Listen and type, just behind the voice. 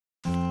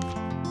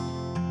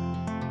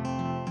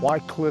Why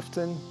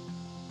Clifton?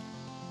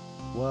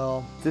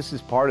 Well, this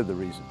is part of the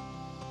reason.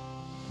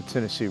 The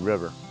Tennessee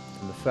River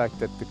and the fact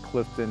that the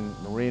Clifton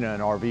Marina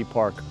and RV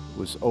Park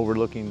was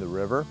overlooking the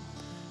river.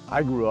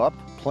 I grew up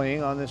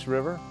playing on this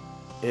river.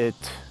 It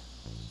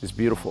is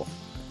beautiful.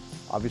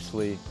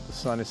 Obviously, the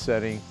sun is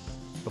setting.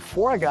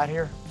 Before I got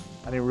here,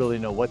 I didn't really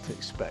know what to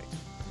expect.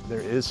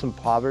 There is some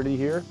poverty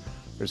here.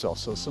 There's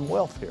also some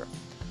wealth here.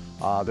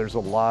 There's a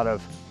lot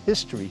of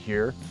history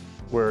here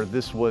where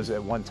this was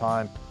at one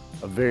time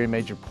a very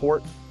major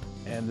port,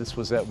 and this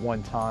was at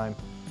one time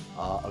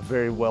a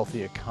very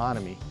wealthy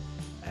economy.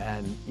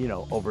 And you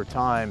know, over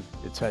time,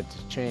 it's had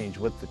to change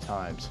with the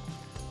times.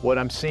 What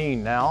I'm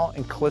seeing now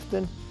in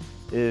Clifton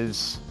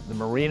is the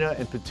marina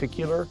in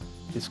particular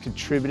is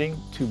contributing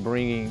to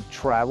bringing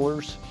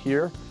travelers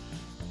here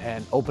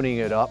and opening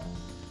it up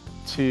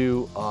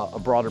to a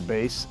broader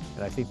base,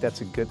 and I think that's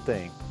a good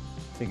thing.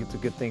 I think it's a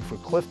good thing for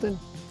Clifton.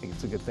 I think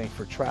it's a good thing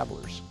for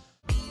travelers.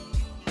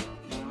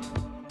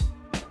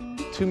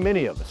 Too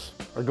many of us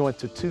are going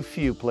to too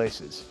few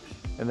places,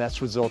 and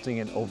that's resulting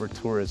in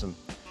over-tourism.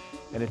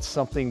 And it's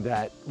something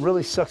that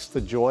really sucks the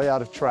joy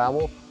out of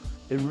travel.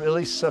 It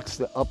really sucks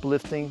the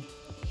uplifting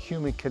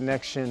human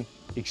connection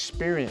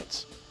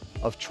experience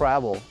of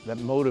travel that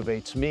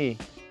motivates me.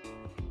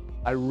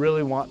 I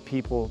really want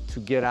people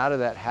to get out of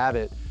that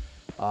habit.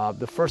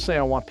 The first thing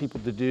I want people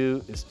to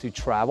do is to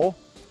travel.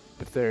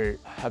 If they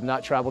have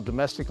not traveled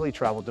domestically,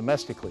 travel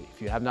domestically.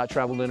 If you have not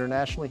traveled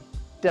internationally,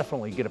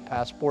 definitely get a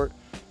passport,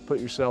 put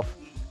yourself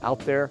out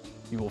there.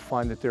 You will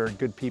find that there are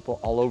good people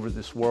all over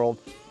this world,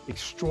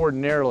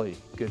 extraordinarily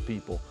good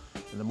people.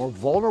 And the more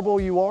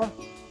vulnerable you are,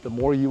 the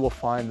more you will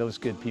find those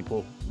good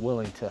people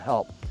willing to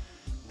help.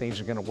 Things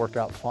are gonna work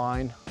out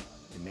fine.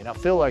 It may not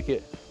feel like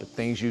it, but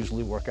things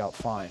usually work out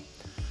fine.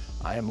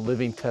 I am a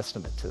living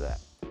testament to that.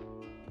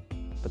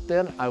 But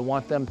then I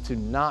want them to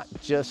not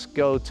just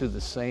go to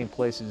the same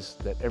places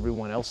that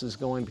everyone else is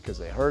going because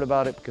they heard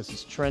about it, because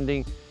it's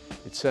trending,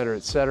 et cetera,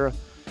 et cetera.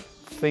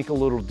 Think a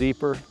little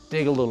deeper,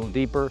 dig a little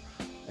deeper,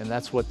 and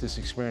that's what this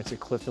experience at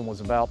Clifton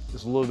was about.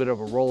 There's a little bit of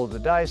a roll of the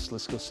dice.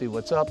 Let's go see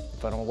what's up.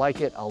 If I don't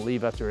like it, I'll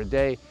leave after a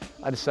day.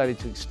 I decided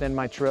to extend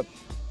my trip.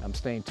 I'm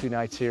staying 2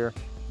 nights here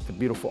at the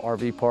beautiful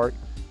RV park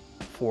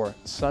for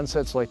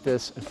sunsets like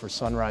this and for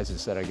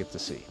sunrises that I get to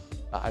see.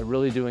 I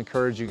really do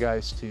encourage you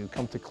guys to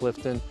come to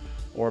Clifton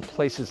or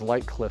places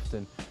like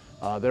Clifton.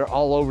 They're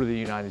all over the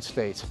United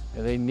States,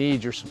 and they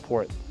need your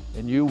support,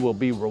 and you will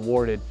be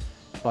rewarded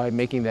by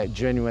making that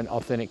genuine,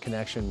 authentic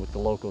connection with the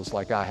locals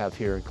like I have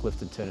here in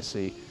Clifton,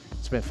 Tennessee.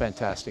 It's been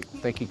fantastic.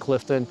 Thank you,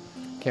 Clifton.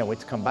 Can't wait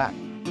to come back.